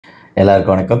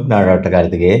எல்லாருக்கும் வணக்கம். நான் டாக்டர்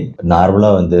கார்த்திகேயன்.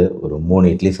 நார்மலாக ஒரு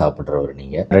 3 இட்லி சாப்பிட்றவர்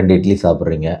நீங்கள் 2 இட்லி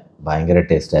சாப்பிட்றீங்க, பயங்கர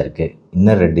டேஸ்ட்டாக இருக்குது.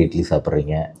 இன்னும் 2 இட்லி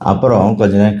சாப்பிட்றீங்க, அப்புறம்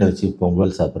கொஞ்ச நேரம் கழிச்சு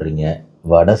பொங்கல் சாப்பிட்றீங்க,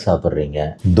 வடை சாப்பிட்றீங்க,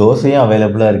 தோசையும்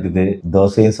அவைலபிளாக இருக்குது,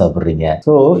 தோசையும் சாப்பிட்றீங்க.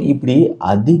 ஸோ இப்படி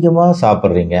அதிகமாக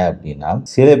சாப்பிட்றீங்க அப்படின்னா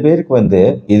சில பேருக்கு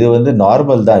இது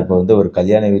நார்மல் தான். இப்போ ஒரு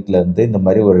கல்யாண வீட்டில் இந்த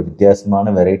மாதிரி ஒரு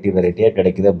வித்தியாசமான வெரைட்டியாக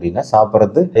கிடைக்குது அப்படின்னா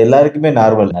சாப்பிட்றது எல்லாருக்குமே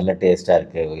நார்மல், நல்ல டேஸ்ட்டாக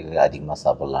இருக்கு, இது அதிகமாக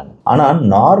சாப்பிட்லான்னு. ஆனால்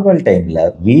நார்மல் டைமில்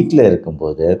வீட்டில்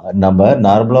இருக்கும்போது நம்ம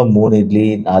நார்மலாக 3 இட்லி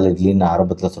 4 இட்லின்னு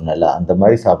ஆரம்பத்தில் சொன்னல, அந்த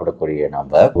மாதிரி சாப்பிடக்கூடிய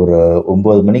நம்ம ஒரு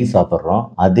 9 மணிக்கு சாப்பிட்றோம்,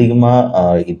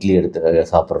 அதிகமாக இட்லி எடுத்து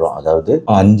சாப்பிட்றோம். அதாவது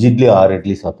 5 இட்லி 6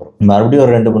 இட்லி சாப்பிட்றோம், மறுபடியும்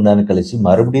ஒரு 2 மணி நேரம் கழிச்சு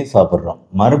மறுபடியும் சாப்பிட்றோம்,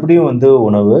 மறுபடியும்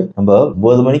உணவு நம்ம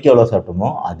 9 மணிக்கு எவ்வளோ சாப்பிட்டோமோ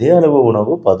அதே அளவு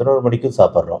உணவு 11 மணிக்கும்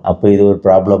சாப்பிட்றோம். அப்போ இது ஒரு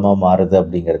ப்ராப்ளமா மாறுது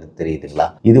அப்படிங்கிறது தெரியுதுங்களா?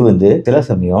 இது சில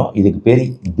சமயம் இதுக்கு பேர்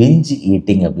பிஞ்ச்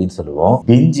ஈட்டிங் அப்படின்னு சொல்லுவோம்.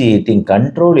 பிஞ்ச் ஈட்டிங்,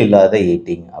 கண்ட்ரோல் இல்லாத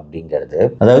ஈட்டிங் அப்படிங்கிறது,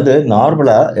 அதாவது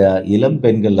நார்மலா இளம்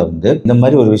பெண்கள்ல இந்த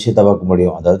மாதிரி ஒரு விஷயத்தை பார்க்க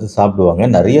முடியும். அதாவது சாப்பிடுவாங்க,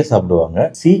 நிறைய சாப்பிடுவாங்க,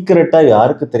 சீக்கிரட்டா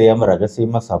யாருக்கு தெரியாம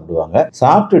ரகசியமா சாப்பிடுவாங்க.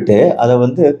 சாப்பிட்டுட்டு அதை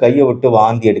கையை விட்டு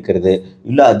வாந்தி எடுக்கிறது,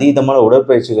 இல்ல அதீதமான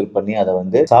உடற்பயிற்சிகள் பண்ணி அதை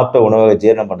சாப்பிட்ட உணவை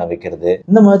ஜீரணம் பண்ண வைக்கிறது.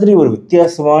 இந்த மாதிரி ஒரு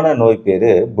வித்தியாசமான நோய்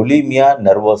பேரு புலிமியா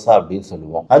நர்வோசா அப்படின்னு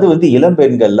சொல்லுவோம். அது இளம்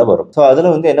பெண்கள்ல வரும். சோ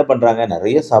அதுல என்ன பண்றாங்க,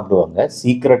 நிறைய சாப்பிடுவாங்க,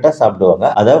 சீக்கிரட்டா சாப்பிடுவாங்க,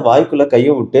 அதை வாய்க்குள்ள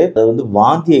கையை விட்டு அதை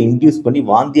வாந்தியை இன்டியூஸ் பண்ணி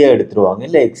வாந்தியா எடுத்துருவாங்க,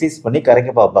 இல்ல எக்ஸசைஸ் பண்ணி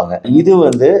கரைக்க பார்ப்பாங்க. இது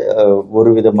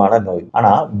ஒரு விதமான நோய்.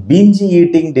 ஆனா பிஞ்ச்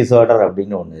ஈட்டிங் டிசார்டர்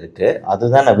அப்படின்னு ஒண்ணு இருக்கு.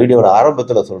 அதுதான் நான் வீடியோட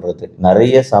ஆரம்பத்துல சொல்றது.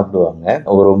 நிறைய சாப்பிடுவாங்க,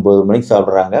 ஒரு 9 மணிக்கு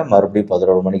சாப்பிடுறாங்க, மறுபடியும்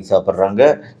 11 மணிக்கு சாப்பிடுறாங்க,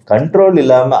 கண்ட்ரோல்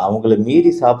இல்லாம அவங்களை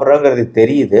மீறி சாப்பிடுறாங்கிறது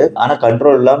தெரியுது, ஆனா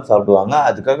கண்ட்ரோல் இல்லாம சாப்பிடுவாங்க,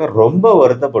 அதுக்காக ரொம்ப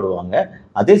வருத்தப்படுவாங்க.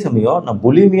 அதே சமயம் நான்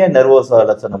புலிமியா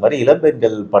நர்வோசால சொன்ன மாதிரி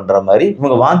இளம்பெண்கள் பண்ற மாதிரி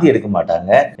இவங்க வாந்தி எடுக்க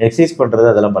மாட்டாங்க, எக்ஸசைஸ் பண்றது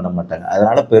அதெல்லாம் பண்ண மாட்டாங்க.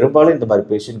 அதனால பெரும்பாலும் இந்த மாதிரி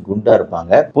பேஷண்ட் குண்டா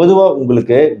இருப்பாங்க. பொதுவா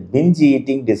உங்களுக்கு பிஞ்ச்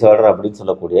ஈட்டிங் டிசார்டர் அப்படின்னு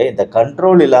சொல்லக்கூடிய இந்த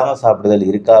கண்ட்ரோல் இல்லாம சாப்பிடுதல்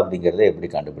இருக்கா அப்படிங்கறத எப்படி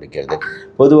கண்டுபிடிக்கிறது?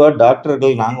 பொதுவா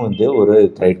டாக்டர்கள் நாங்க ஒரு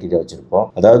கிரைட்டீரியா வச்சிருப்போம்.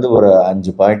 அதாவது ஒரு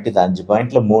 5 பாயிண்ட், இந்த 5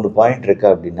 பாயிண்ட்ல 3 பாயிண்ட் இருக்கு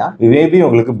அப்படின்னா மேபி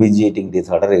உங்களுக்கு பிஞ்ச் ஈட்டிங்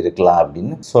டிசார்டர் இருக்கலாம்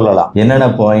அப்படின்னு சொல்லலாம்.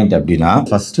 என்னென்ன பாயிண்ட் அப்படின்னா,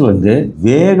 ஃபர்ஸ்ட்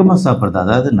வேகமா சாப்பிடுறது,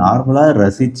 அதாவது நார்மலா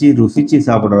ரசிச்சு ருசிச்சு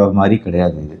சாப்பிடுற மாதிரி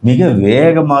கிடையாது. இது மிக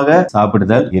வேகமாக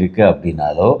சாப்பிடுதல் இருக்கு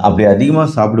அப்படின்னாலோ, அப்படி அதிகமா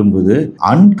சாப்பிடும்போது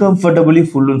அன்கம்ஃபர்டபிளி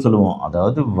ஃபுல்லுன்னு சொல்லுவோம்.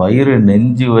 அதாவது வயிறு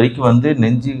நெஞ்சு வரைக்கும்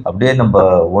நெஞ்சு அப்படியே நம்ம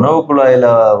உணவு குழாயில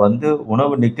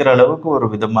உணவு நிக்கிற அளவுக்கு ஒரு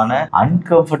விதமான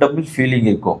அன்கம்ஃபர்டபிள் ஃபீலிங்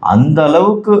இருக்கும். அந்த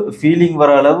அளவுக்கு ஃபீலிங்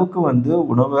வர அளவுக்கு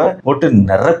உணவை போட்டு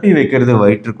நிரப்பி வைக்கிறது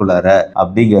வயிற்றுக்குள்ளார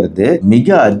அப்படிங்கிறது, மிக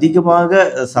அதிகமாக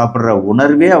சாப்பிடுற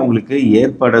உணர்வே அவங்களுக்கு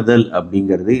ஏற்படுதல்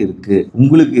அப்படிங்கிறது இருக்கு.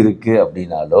 உங்களுக்கு இருக்கு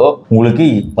அப்படின்னாலோ, உங்களுக்கு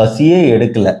பசியே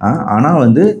எடுக்கல, ஆனா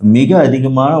மிக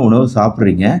அதிகமான உணவு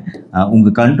சாப்பிடுறீங்க, உங்க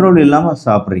கண்ட்ரோல் இல்லாம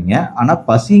சாப்பிடுறீங்க, ஆனா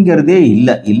பசிங்கிறதே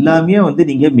இல்லாமே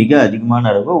நீங்க மிக அதிகமான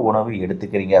அளவு உணவு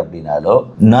எடுத்துக்கிறீங்க அப்படின்னாலோ.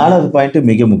 4வது பாயிண்ட்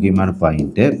மிக முக்கியமான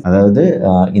பாயிண்ட். அதாவது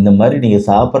இந்த மாதிரி நீங்க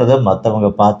சாப்பிட்றத மற்றவங்க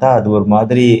பார்த்தா அது ஒரு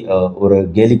மாதிரி ஒரு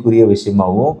கேலிக்குரிய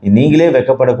விஷயமாவும், நீங்களே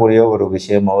வெக்கப்படக்கூடிய ஒரு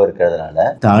விஷயமாவும் இருக்கிறதுனால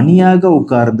தனியாக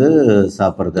உட்கார்ந்து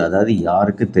சாப்பிடுறது, அதாவது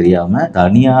யாருக்கு தெரியாம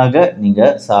தனியாக நீங்க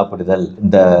சாப்பிடுதல்,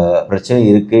 இந்த பிரச்சனை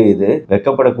இருக்கு, இது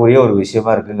வெக்கப்படக்கூடிய ஒரு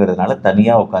விஷயமா இருக்குங்கிறதுனால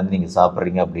தனியா உட்கார்ந்து நீங்க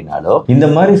சாப்பிடுறீங்க அப்படின்னாலோ, இந்த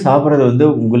மாதிரி சாப்பிடுறது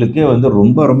உங்களுக்கே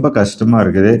ரொம்ப ரொம்ப கஷ்டமா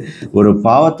இருக்குது, ஒரு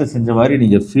பாவத்தை செஞ்ச மாதிரி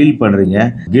நீங்க ஃபீல் பண்றீங்க,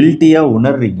 கில்ட்டியா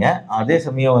உணர்றீங்க, அதே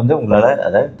சமயம் உங்களால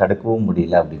அதை தடுக்கவும்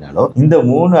முடியல அப்படின்னாலோ, இந்த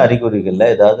 3 அறிகுறிகள்ல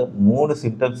ஏதாவது 3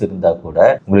 சிம்டம்ஸ் இருந்தா கூட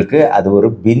உங்களுக்கு அது ஒரு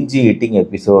பிஞ்ச் ஈட்டிங்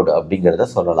எபிசோட் அப்படிங்கறத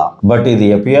சொல்லலாம். பட் இது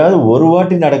எப்பயாவது ஒரு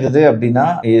வாட்டி நடக்குது அப்படின்னா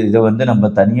இதை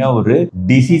நம்ம தனியா ஒரு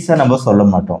டிசீஸா நம்ம சொல்ல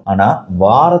மாட்டோம். ஆனா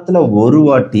வாரத்துல ஒரு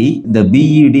வாட்டி இந்த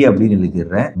பிஇடி அப்படின்னு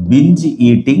எழுதிடுறேன், பிஞ்ச்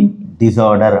ஈட்டிங்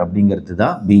டிசார்டர் அப்படிங்கிறது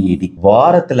தான் பிஇடி.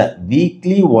 வாரத்துல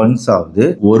வீக்லி ஒன்ஸ் ஆகுது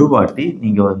ஒரு வாட்டி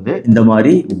நீங்க இந்த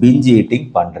மாதிரி பிஞ்ச் ஈட்டிங்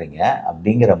பண்றீங்க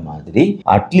அப்படிங்கிற மாதிரி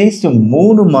அட்லீஸ்ட்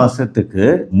 3 மாசத்துக்கு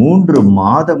 3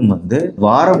 மாதம்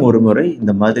வாரம் ஒரு முறை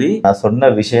இந்த மாதிரி நான் சொன்ன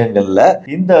விஷயங்கள்ல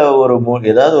இந்த ஒரு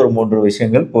ஏதாவது ஒரு 3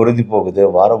 விஷயங்கள் பொருந்தி போகுது,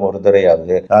 வாரம் ஒரு தடவை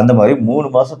ஆகுது, அந்த மாதிரி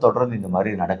 3 மாசம் தொடர்ந்து இந்த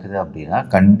மாதிரி நடக்குது அப்படின்னா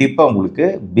கண்டிப்பா உங்களுக்கு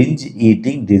பிஞ்ச்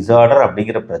ஈட்டிங் டிசார்டர்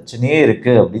அப்படிங்கிற பிரச்சனையே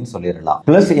இருக்கு அப்படின்னு சொல்லிடலாம்.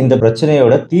 பிளஸ் இந்த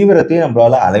பிரச்சனையோட தீவிரத்தை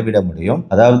நம்மளால அளவிட முடியும்.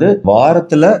 அதாவது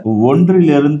வாரத்துல 1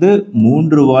 to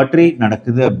 3 வாட்டி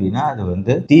நடக்குது அப்படின்னா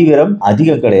அது தீவிரம்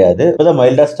அதிகம் கிடையாது, இப்பதான்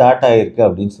மைல்டா ஸ்டார்ட் ஆயிருக்கு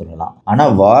அப்படின்னு சொல்லலாம். ஆனா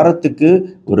வாரத்துக்கு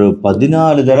ஒரு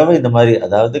 14 தடவை இந்த மாதிரி,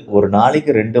 அதாவது ஒரு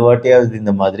நாளைக்கு 2 வாட்டியாவது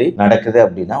இந்த மாதிரி நடக்குது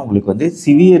அப்படின்னா உங்களுக்கு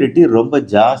சிவியரிட்டி ரொம்ப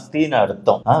ஜாஸ்தின்னு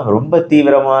அர்த்தம், ரொம்ப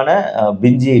தீவிரமான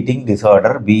பிஞ்ச் ஈட்டிங்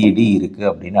டிசார்டர் பிஇடி இருக்கு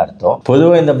அப்படின்னு அர்த்தம்.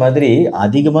 பொதுவா இந்த மாதிரி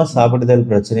அதிகமா சாப்பிடுதல்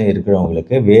பிரச்சனை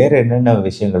இருக்கிறவங்களுக்கு வேற என்னென்ன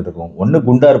விஷயங்கள் இருக்கும்? ஒண்ணு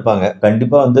குண்டா இருப்பாங்க, இருப்பாங்க.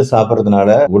 கண்டிப்பா வந்து சாப்பிடுறதுனால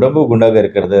உடம்பு குண்டாக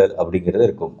இருக்கிறது அப்படிங்கிறது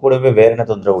இருக்கும். கூடவே வேற என்ன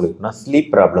தொந்தரவு இருக்குன்னா ஸ்லீப்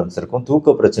ப்ராப்ளம்ஸ் இருக்கும்.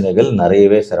 தூக்க பிரச்சனைகள்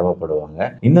நிறையவே சிரமப்படுவாங்க.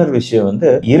 இன்னொரு விஷயம் வந்து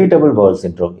இரிட்டபிள் பவுல்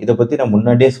சிண்ட்ரோம். இத பத்தி நான்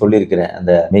முன்னாடியே சொல்லியிருக்கிறேன்.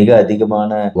 அந்த மிக அதிகமான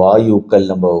வாயுக்கள்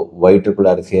நம்ம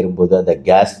வயிற்றுக்குள்ளார சேரும்போது அந்த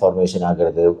கேஸ் ஃபார்மேஷன்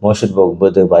ஆகிறது, மோஷன்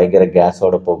போகும்போது பயங்கர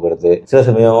கேஸோட போகிறது, சில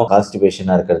சமயம்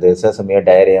கான்ஸ்டிபேஷனா இருக்கிறது, சில சமயம்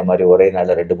டயரியா மாதிரி ஒரே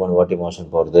நாள்ல 2-3 வாட்டி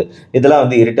மோஷன் போறது, இதெல்லாம்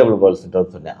வந்து இரிட்டபிள் பவுல்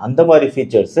சிண்ட்ரோம் சொன்னேன். அந்த மாதிரி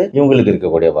ஃபீச்சர்ஸ் இவங்களுக்கு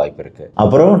இருக்கக்கூடிய வாய்ப்பு இருக்கு.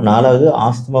 அப்புறம் 4வது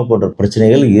ஆஸ்துமா போன்ற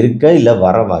பிரச்சனைகள் இருக்க இல்ல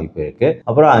வர வாய்ப்பு இருக்கு.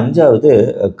 அப்புறம் 5வது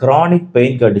கிரானிக்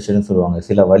பெயின் கண்டிஷன் சொல்லுவாங்க.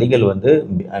 சில வலிகள் வந்து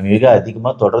மிக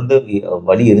அதிகமா தொடர்ந்து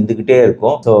வலி இருந்துகிட்டே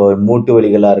இருக்கும். ஸோ மூட்டு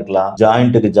வலிகளா இருக்கலாம்,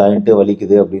 ஜாயிண்ட்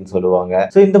வலிக்குது அப்படின்னு சொல்லுவாங்க.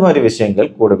 ஸோ இந்த மாதிரி விஷயங்கள்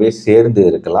கூடவே சேர்ந்து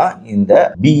இருக்கலாம் இந்த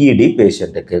பிஇடி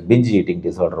பேஷண்ட்டுக்கு, பிஞ்ச் ஈட்டிங்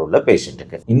டிசார்டர் உள்ள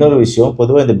பேஷண்ட்டுக்கு. இன்னொரு விஷயம்,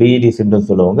 பொதுவாக இந்த பிஇடி சிம்டம்ஸ்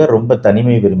சொல்லுவாங்க ரொம்ப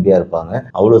தனிமை விரும்பியா இருப்பாங்க.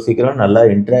 அவ்வளவு சீக்கிரம் நல்லா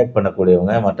இன்டராக்ட்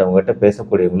பண்ணக்கூடியவங்க, மற்றவங்க கிட்ட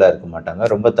பேசக்கூடியவங்களா இருக்க மாட்டாங்க,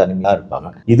 ரொம்ப தனிமையா இருப்பாங்க.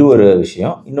 இது ஒரு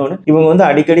விஷயம். இன்னொன்னு, இவங்க வந்து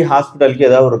அடிக்கடி ஹாஸ்பிட்டலுக்கு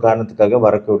ஏதாவது ஒரு காரணத்துக்காக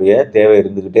வரக்கூடிய தேவை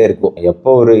இருந்துகிட்டே இருக்கும். எப்போ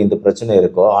ஒரு இந்த பிரச்சனை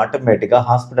இருக்கோ ஆட்டோமேட்டிக்கா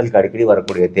ஹாஸ்பிட்டலுக்கு அடிக்கடி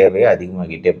வரக்கூடிய தேவை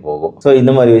அதிகமாகிட்டே போகும். ஸோ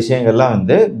இந்த மாதிரி விஷயங்கள்லாம்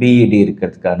வந்து பிஇடி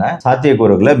இருக்கிறதுக்கான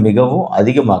சாத்தியக்கூறுகளை மிகவும்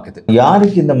அதிகமாக்குது.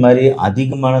 யாருக்கு இந்த மாதிரி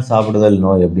அதிகமான சாப்பிடுதல்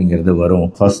நோய் அப்படிங்கிறது வரும்?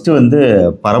 ஃபர்ஸ்ட் வந்து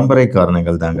பரம்பரை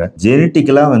காரணங்கள் தாங்க.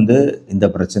 ஜெனட்டிக்கலா வந்து இந்த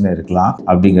பிரச்சனை இருக்கலாம்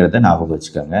அப்படிங்கிறத ஞாபகம்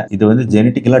வச்சுக்கோங்க. இது வந்து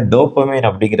ஜெனட்டிக்கலா டோபமைன்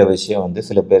அப்படிங்கிற விஷயம் வந்து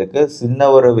சில பேருக்கு சின்ன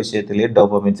ஒரு விஷயத்திலேயே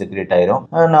டோபமைன் செக்ரேட் ஆயிரும்,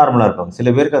 நார்மலா இருப்பாங்க.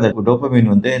 சில பேருக்கு அந்த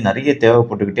டோபமைன் வந்து நிறைய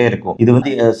தேவைப்பட்டுக்கிட்டே இருக்கும். இது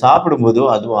வந்து சாப்பிடும்போது,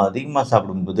 அதுவும் அதிகமா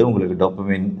சாப்பிடும்போது உங்களுக்கு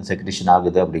டோபமைன் செக்ரேஷன்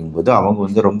ஆகுது அப்படிங்கும்போது அவங்க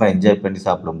வந்து ரொம்ப என்ஜாய் பண்ணி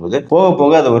சாப்பிடும்போது போக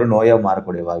போக அது ஒரு நோயா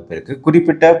மாறக்கூடிய வாய்ப்பு இருக்கு.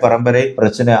 குறிப்பிட்ட பரம்பரை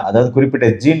பிரச்சனை, அதாவது குறிப்பிட்ட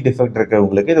ஜீன் டிஃபெக்ட்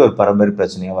இருக்கிறவங்களுக்கு இது ஒரு பரம்பரை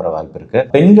பிரச்சனையா வர வாய்ப்பு இருக்கு.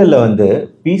 பெண்கள்ல வந்து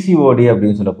பிசிஓடி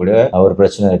அப்படின்னு சொல்லக்கூடிய ஒரு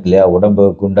பிரச்சனை இருக்கு இல்லையா, உடம்பு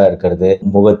குண்டா இருக்கிறது,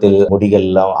 முகத்தில் முடிகள்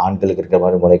எல்லாம் ஆண்களுக்கு இருக்கிற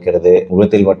மாதிரி முளைக்கிறது,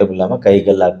 முகத்தில் மட்டும் இல்லாம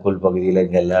கைகள், அக்குள் பகுதியில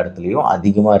இங்க எல்லா இடத்துலயும்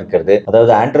அதிகமா இருக்கிறது,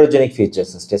 அதாவது ஆண்ட்ரோஜெனிக்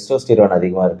ஃபீச்சர்ஸ், டெஸ்டோஸ்டிரான்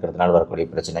அதிகமா இருக்கிறதுனால வரக்கூடிய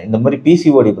பிரச்சனை. இந்த மாதிரி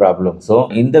பிசிஓடி ப்ராப்ளம்ஸும்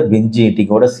இந்த பிஞ்ச்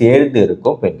ஈட்டிங்கோட சேர்ந்து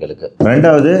இருக்கும் பெண்களுக்கு.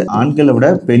 ரெண்டாவது, ஆண்களை விட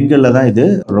பெண்கள்ல தான் இது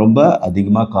ரொம்ப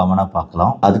அதிகமா காமனா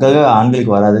பார்க்கலாம். அதுக்காக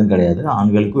ஆண்களுக்கு வராதுன்னு கிடையாது,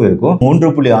 ஆண்களுக்கும் இருக்கும்.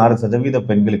 3.6%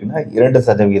 பெண்களுக்குன்னா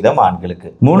 2% ஆண்களுக்கு.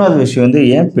 மூணாவது விஷயம் வந்து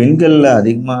ஏன் பெண்கள்ல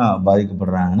அதிகமா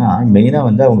பாதிக்கப்படுறாங்கன்னா, மெயினா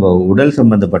வந்து அவங்க உடல்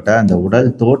சம்பந்தப்பட்ட, அந்த உடல்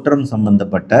தோற்றம்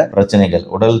சம்பந்தப்பட்ட பிரச்சனைகள்,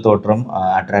 உடல் தோற்றம்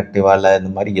அட்ராக்டிவா இல்ல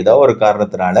இந்த மாதிரி ஏதோ ஒரு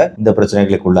காரணத்தினால இந்த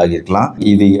பிரச்சனைகளுக்கு உள்ளாகி இருக்கலாம்.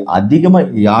 இது அதிகமா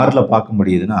யாருல பார்க்க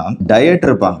முடியுதுன்னா, டயட்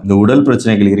இருப்பாங்க. இந்த உடல்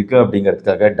பிரச்சனைகள் இருக்கு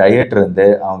அப்படிங்கிறதுக்காக டயட் இருந்து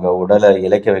அவங்க உடலை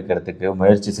இளைக்க வைக்கிறதுக்கு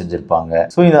முயற்சி செஞ்சிருப்பாங்க.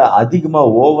 ஸோ இதை அதிகமா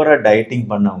ஓவரா டயட்டிங்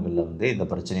பண்ணவங்கள வந்து இந்த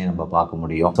பிரச்சனையை நம்ம பார்க்க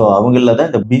முடியும். ஸோ அவங்கள தான்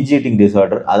இந்த பிஞ்ச் ஈட்டிங்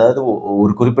டிசார்டர், அதாவது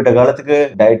ஒரு குறிப்பிட்ட காலத்துக்கு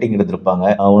டயட்டிங் எடுத்திருப்பாங்க,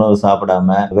 உணவு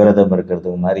சாப்பிடாம விரதம்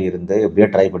இருக்கிறது மாதிரி இருந்து எப்படியோ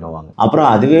ட்ரை பண்ணுவாங்க. அப்புறம்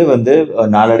அதுவே வந்து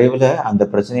நாளடைவில் அந்த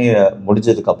பிரச்சனையை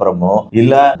முடிஞ்சதுக்கு அப்புறமோ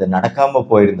இல்ல அது நடக்காம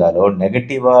போயிருந்தாலோ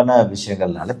நெகட்டிவான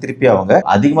விஷயங்கள்னால திருப்பி அவங்க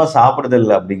அதிகமா சாப்பிடுதல்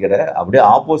அப்படிங்கிற அப்படியே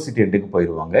ஆப்போசிட் எண்டுக்கு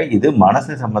போயிருவாங்க. இது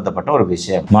மனசு சம்பந்தப்பட்ட ஒரு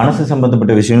விஷயம். மனசு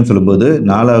சம்பந்தப்பட்ட விஷயம் சொல்லும்போது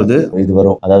 4வது இது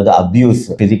வரும், அதாவது அபியூஸ்.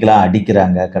 பிசிக்கலா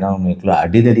அடிக்கிறாங்க, கணவனுக்குள்ள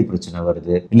அடிதடி பிரச்சனை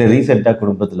வருது, இல்ல ரீசெண்டா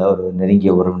குடும்பத்துல ஒரு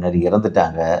நெருங்கிய உறவினர்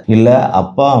இறந்துட்டாங்க, இல்ல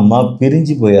அப்பா அம்மா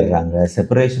பிரிஞ்சு போயிடுறாங்க,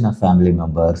 separation of family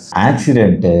members,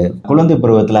 accident, குழந்தை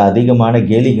பருவத்துல அதிகமான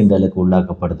கேலி கிண்டலுக்கு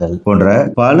உள்ளாக்கப்படுதல் போன்ற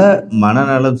பல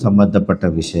மனநலம் சம்பந்தப்பட்ட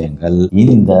விஷயங்கள்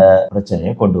இந்த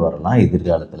பிரச்சனையை கொண்டு வரலாம்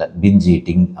எதிர்காலத்துல. பிஞ்ச்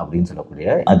ஈட்டிங் அப்படின்னு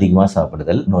சொல்லக்கூடிய அதிகமா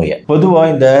சாப்பிடுதல் நோயை. பொதுவா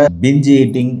இந்த பிஞ்ச்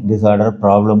ஈட்டிங் டிசார்டர்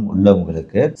ப்ராப்ளம்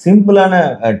உள்ளவங்களுக்கு சிம்பிளான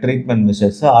ட்ரீட்மெண்ட்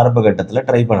மெஷர்ஸ் ஆரம்ப கட்டத்துல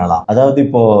ட்ரை பண்ணலாம். அதாவது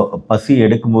இப்போ பசி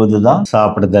எடுக்கும் போதுதான்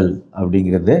சாப்பிடுதல்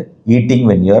அப்படிங்கிறது, eating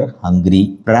when you are hungry,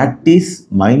 practice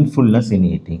mindfulness in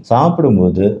eating.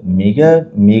 சாப்பிடும்போது மிக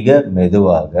மிக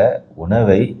மெதுவாக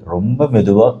உணவை ரொம்ப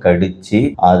மெதுவா கடிச்சு,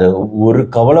 அது ஒரு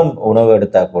கவலம் உணவு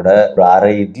எடுத்தா கூட, ஒரு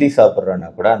அரை இட்லி சாப்பிட்றோன்னா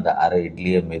கூட அந்த அரை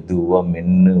இட்லியை மெதுவா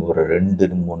மென்னு ஒரு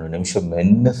 2-3 நிமிஷம்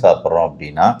மென்னு சாப்பிட்றோம்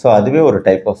அப்படின்னா, ஸோ அதுவே ஒரு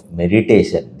டைப் ஆஃப்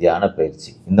மெடிடேஷன், தியான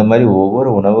பயிற்சி. இந்த மாதிரி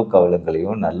ஒவ்வொரு உணவு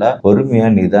கவலங்களையும் நல்லா பொறுமையா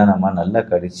நிதானமா நல்லா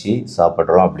கடிச்சு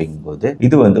சாப்பிட்றோம் அப்படிங்கும்போது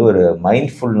இது வந்து ஒரு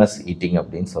மைண்ட்ஃபுல்னஸ் ஈட்டிங்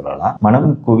அப்படின்னு சொல்லலாம். மனம்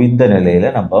குவிந்த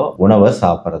நிலையில நம்ம உணவை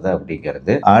சாப்பிட்றது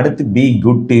அப்படிங்கிறது. அடுத்து be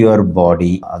good to your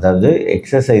body, அதாவது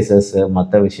எக்ஸசைசஸ்,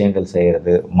 மற்ற விஷயங்கள்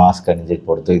செய்யறது, மாஸ்க் அணிஞ்சு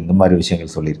போடுறது, இந்த மாதிரி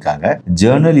விஷயங்கள் சொல்லியிருக்காங்க.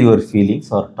 Journal your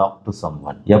feelings R talk to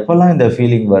someone. எப்பெல்லாம் இந்த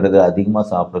ஃபீலிங் வருது, அதிகமா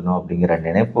சாப்பிடணும் அப்படிங்கிற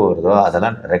நினைப்பு வருதோ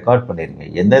அதெல்லாம் ரெக்கார்ட் பண்ணிருங்க.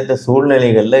 எந்தெந்த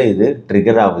சூழ்நிலைகள்ல இது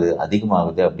ட்ரிகர் ஆகுது,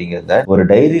 அதிகமாகுது அப்படிங்கிறத ஒரு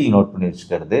டைரியில் நோட் பண்ணி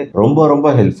வச்சுக்கிறது ரொம்ப ரொம்ப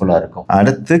ஹெல்ப்ஃபுல்லா இருக்கும்.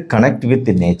 அடுத்து கனெக்ட்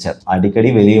வித் நேச்சர்.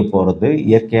 அடிக்கடி வெளியே போறது,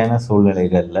 இயற்கையான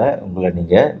சூழ்நிலைகள்ல உங்களை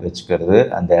நீங்க வச்சுக்கிறது,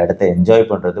 அந்த இடத்த என்ஜாய்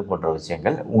பண்றது போன்ற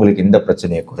விஷயங்கள் உங்களுக்கு இந்த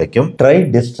பிரச்சனையை குறைக்கும். ட்ரை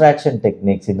டிஸ்ட்ராக்ஷன்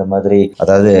டெக்னிக்ஸ், இந்த மாதிரி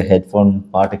அதாவது ஹெட்ஃபோன்,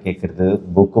 பாட்டு கேட்கறது,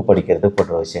 புக்கு படிக்கிறது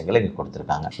போன்ற விஷயங்களை இங்க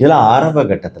கொடுத்துருக்காங்க. இதெல்லாம் ஆரம்ப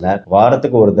கட்டத்துல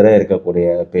வாரத்துக்கு ஒரு தடவை இருக்கக்கூடிய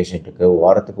பேஷண்ட்டுக்கு,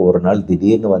 வாரத்துக்கு ஒரு நாள்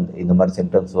திடீர்னு வந்து இந்த மாதிரி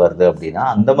சிம்டம்ஸ் வருது அப்படின்னா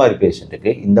அந்த மாதிரி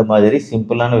பேஷண்ட்டுக்கு இந்த மாதிரி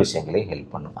சிம்பிளான விஷயங்களே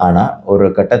ஹெல்ப் பண்ணும். ஆனா ஒரு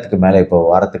கட்டத்துக்கு மேல இப்போ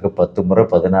வாரத்துக்கு 10 முறை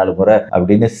 14 முறை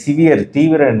அப்படின்னு சிவியர்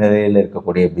தீவிர நிலையில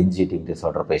இருக்கக்கூடிய பிஞ்ச் ஈட்டிங்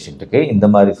டிஸார்டர் பேஷண்ட்டுக்கு இந்த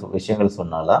மாதிரி விஷயங்கள்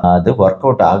சொன்னாலும் அது ஒர்க்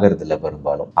அவுட் ஆகிறது இல்லை.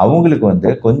 பெரும்பாலும் அவங்களுக்கு வந்து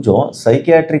கொஞ்சம்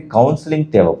சைக்கியாட்ரிக் கவுன்சிலிங்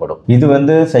தேவைப்படும். இது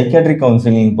வந்து சைக்கியாட்ரிக்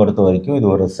கவுன்சிலிங் பொறுத்த வரைக்கும் இது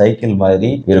ஒரு சைக்கிள் மாதிரி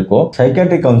இருக்கும்.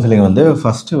 சைக்கியாட்ரிக் கவுன்சிலிங் வந்து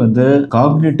ஃபர்ஸ்ட் வந்து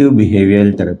காக்னிட்டிவ்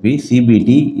பிஹேவியரல் தெரப்பி,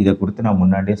 சிபிடி, இதை கொடுத்து நான்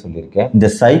முன்னாடியே சொல்லியிருக்கேன். இந்த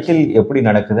சைக்கிள் எப்படி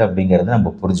நடக்குது அப்படிங்கறத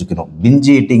நம்ம புரிஞ்சுக்கணும். பிஞ்ச்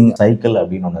ஈட்டிங் சைக்கிள்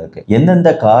அப்படின்னு ஒண்ணு இருக்கு. எந்தெந்த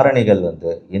காரணிகள்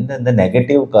வந்து, எந்தெந்த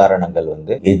நெகட்டிவ் காரணங்கள்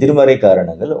வந்து, எதிர்மறை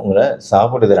காரணங்கள் உங்களை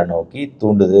சாப்பிடுதலை நோக்கி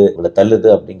தூண்டுது, உங்களை தள்ளுது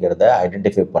அப்படிங்கிறத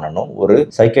ஐடென்டிஃபை பண்ணணும் ஒரு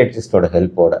சைக்கியாட்ரிஸ்டோட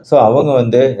ஹெல்ப்போட. ஸோ அவங்க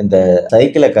வந்து இந்த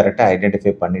சைக்கிளை கரெக்டாக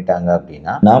ஐடென்டிஃபை பண்ணிட்டாங்க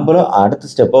அப்படின்னா நம்மளும்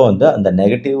அடுத்த ஸ்டெப்பை வந்து அந்த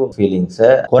நெகட்டிவ்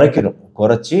ஃபீலிங்ஸை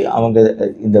குறைச்சி அவங்க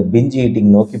இந்த பிஞ்ச்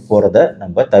ஈட்டிங் நோக்கி போறத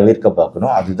நம்ம தவிர்க்க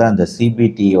பார்க்கணும். அதுதான் இந்த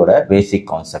சிபிடியோட பேசிக்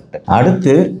கான்செப்ட்.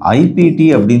 அடுத்து ஐபிடி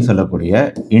அப்படின்னு சொல்லக்கூடிய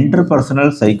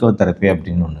இன்டர்பர்சனல் சைக்கோ தெரப்பி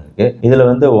அப்படின்னு ஒன்று இருக்கு. இதுல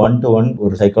வந்து 1 to 1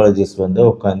 ஒரு சைக்காலஜிஸ்ட் வந்து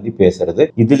உட்காந்து பேசுறது.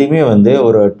 இதுலயுமே வந்து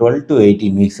ஒரு 12 to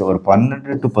 18 வீக்ஸ், ஒரு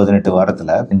 12 to 18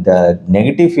 வாரத்துல இந்த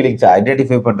நெகட்டிவ் ஃபீலிங்ஸ்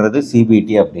ஐடென்டிஃபை பண்றது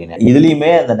சிபிடி அப்படின்னு.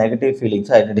 இதுலயுமே அந்த நெகட்டிவ்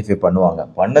ஃபீலிங்ஸ் ஐடென்டிஃபை பண்ணுவாங்க.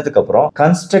 பண்ணதுக்கு அப்புறம்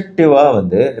கன்ஸ்ட்ரக்டிவா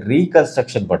வந்து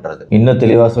ரீகன்ஸ்ட்ரக்ஷன் பண்றது. இன்னும்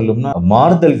தெளிவா சொல்லணும்னா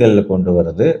மாறுதல்கள் கொண்டு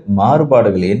வருது.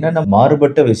 மாறுபாடுகள் என்னென்ன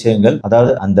மாறுபட்ட விஷயங்கள்,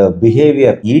 அதாவது அந்த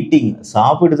பிஹேவியர் ஈட்டிங்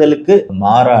சாப்பிடுதலுக்கு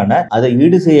மாறான அதை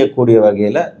ஈடு செய்யக்கூடிய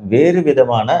வகையில வேறு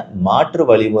விதமான மாற்று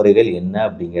வழிமுறைகள் என்ன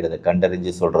அப்படிங்கறத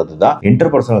கண்டறிஞ்சு சொல்றதுதான்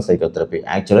இன்டர்பர்சனல் சைக்கோதெரபி.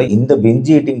 ஆக்சுவலா இந்த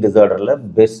பிஞ்ச் ஈட்டிங் டிசார்டர்ல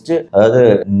பெஸ்ட், அதாவது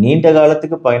நீண்ட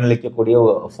காலத்துக்கு பயனளிக்கக்கூடிய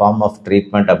ஃபார்ம் ஆஃப்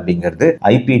ட்ரீட்மெண்ட் அப்படிங்கிறது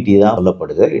ஐபிடி தான்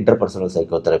சொல்லப்படுது, இன்டர்பர்சனல்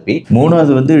சைக்கோதெரபி.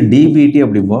 மூணாவது வந்து டிபிடி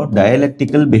அப்படிமோ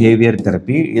டயலெக்டிக்கல் பிஹேவியர்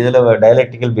தெரப்பி. இதுல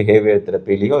டயலெக்டிக்கல் பிஹேவியர்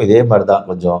தெரப்பிலையும் இதே மாதிரி தான்.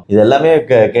 கொஞ்சம் இது எல்லாமே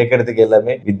கேட்கறதுக்கு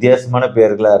எல்லாமே வித்தியாசமான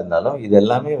பெயர்களா இருந்தாலும் இது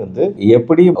எல்லாமே வந்து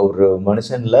எப்படி ஒரு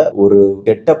மனுஷன்ல ஒரு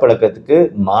கெட்ட பழக்கத்துக்கு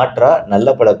மாற்றா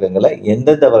நல்ல பழக்கங்களை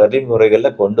எந்தெந்த வழிமுறைகள்ல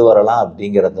கொண்டு வரலாம்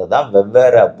அப்படிங்கறத தான்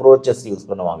வெவ்வேறு அப்ரோச்சஸ் யூஸ்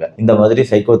பண்ணுவாங்க இந்த மாதிரி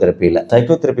சைக்கோதெரப்பில.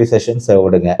 சைக்கோதெரப்பி செஷன்ஸ்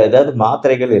விடுங்க. ஏதாவது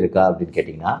மாத்திரைகள் இருக்கா அப்படின்னு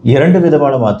கேட்டீங்கன்னா 2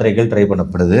 விதமான மாத்திரைகள் ட்ரை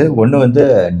பண்ணப்படுது. ஒன்னு வந்து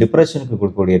டிப்ரெஷனுக்கு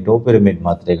கொடுக்கக்கூடிய டோபிரமிட்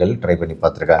மாத்திரைகள் ட்ரை பண்ணி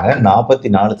பார்த்திருக்காங்க.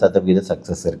 44%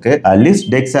 சக்சஸ் இருக்கு.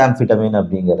 லிஸ்டெக்ஸாம்ஃபெட்டமின்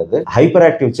அப்படிங்கிறது ஹைப்பர்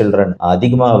ஆக்டிவ் சில்ட்ரன்,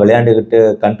 அதிகமா விளையாண்டுகிட்டு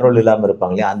கண்ட்ரோல் இல்லாம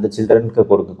இருப்பாங்க இல்லையா, அந்த சில்ட்ரனுக்கு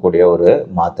கொடுக்கக்கூடிய ஒரு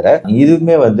மாத்திரை.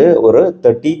 இதுவுமே வந்து ஒரு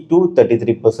 30 to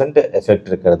 33% எஃபெக்ட்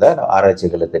இருக்கிறத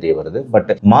ஆராய்ச்சிகளை தெரிய வருது. பட்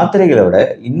மாத்திரைகளை விட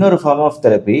இன்னொரு ஃபார்ம் ஆஃப்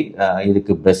தெரப்பி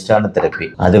இதுக்கு பெஸ்டான தெரப்பி.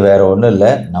 அது வேற ஒண்ணும் இல்ல,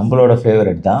 நம்மளோட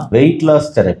ஃபேவரட் தான் வெயிட் லாஸ்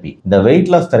தெரப்பி. இந்த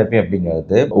வெயிட் லாஸ் தெரப்பி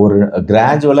அப்படிங்கிறது ஒரு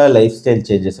கிராஜுவலா லைஃப் ஸ்டைல்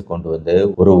சேஞ்சஸ் கொண்டு வந்து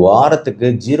ஒரு வாரத்துக்கு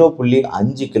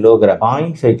 0.5 கிலோகிராம்,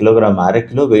 0.5 கிலோகிராம், அரை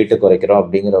கிலோ வெயிட் குறைக்கிறோம்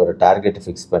அப்படிங்கிற ஒரு டார்கெட்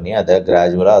ஃபிக்ஸ் பண்ணி அதை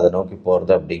கிராஜுவலா அதை நோக்கி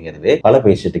போறது அப்படிங்கிறது பல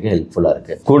பேஷண்ட்டுக்கு ஹெல்ப்ஃபுல்லா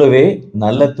இருக்கு. கூடவே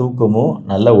நல்ல தூக்கமும்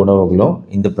நல்ல உணவுகளும்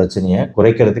இந்த பிரச்சனையை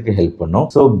குறைக்கிறதுக்கு ஹெல்ப் பண்ணும்.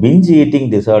 ஸோ பிஞ்ச் ஈட்டிங்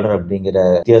டிசார்டர் அப்படிங்கிற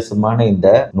வித்தியாசமான இந்த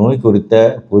நோய் குறித்த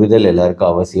புரிதல்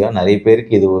எல்லாருக்கும் அவசியம். நிறைய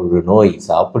பேருக்கு இது ஒரு நோய்,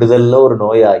 சாப்பிடுதல்ல ஒரு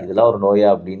நோயா, இதெல்லாம் ஒரு நோயா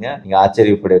அப்படின்னு நீங்க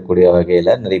ஆச்சரியப்படக்கூடிய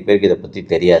வகையில நிறைய பேருக்கு இதை பத்தி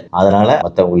தெரியாது. அதனால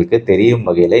மற்றவங்களுக்கு தெரியும்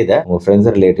வகையில இதை உங்க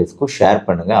ஃப்ரெண்ட்ஸ் ரிலேட்டிவ்ஸ்க்கும் ஷேர்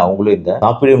பண்ணுங்க. அவங்களும் இந்த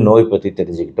சாப்பிடும் நோய் பத்தி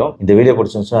தெரிஞ்சுக்கிட்டோம். இந்த வீடியோ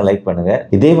பிடிச்சிருந்துச்சுன்னா லைக் பண்ணுங்க.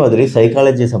 இதே மாதிரி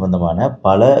சைக்காலஜி சம்பந்தமான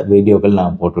பல வீடியோக்கள்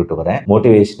நான் போட்டுட்டு வரேன்.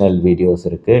 மோட்டிவேஷனல் வீடியோஸ்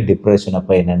இருக்கு, டிப்ரெஷன்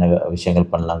அப்ப என்னென்ன விஷயங்கள்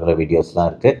பண்ணலாங்கிற வீடியோஸ்லாம்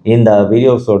இருக்கு. இந்த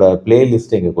வீடியோஸோட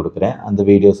பிளேலிஸ்ட் இங்க கொடுக்குறேன், அந்த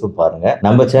வீடியோஸும் பாருங்க.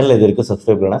 நம்ம சேனல் இது வரைக்கும்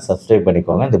சப்ஸ்கிரைப் பண்ணா சப்ஸ்கிரைப்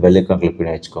பண்ணிக்கோங்க. இந்த பெல் ஐகான் கிளிக்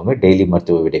பண்ணி வச்சுக்கோங்க. டெய்லி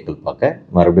மருத்துவ வீடியோக்கள் பார்க்க.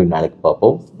 மறுபடியும் நாளைக்கு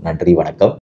பார்ப்போம். நன்றி,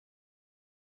 வணக்கம்.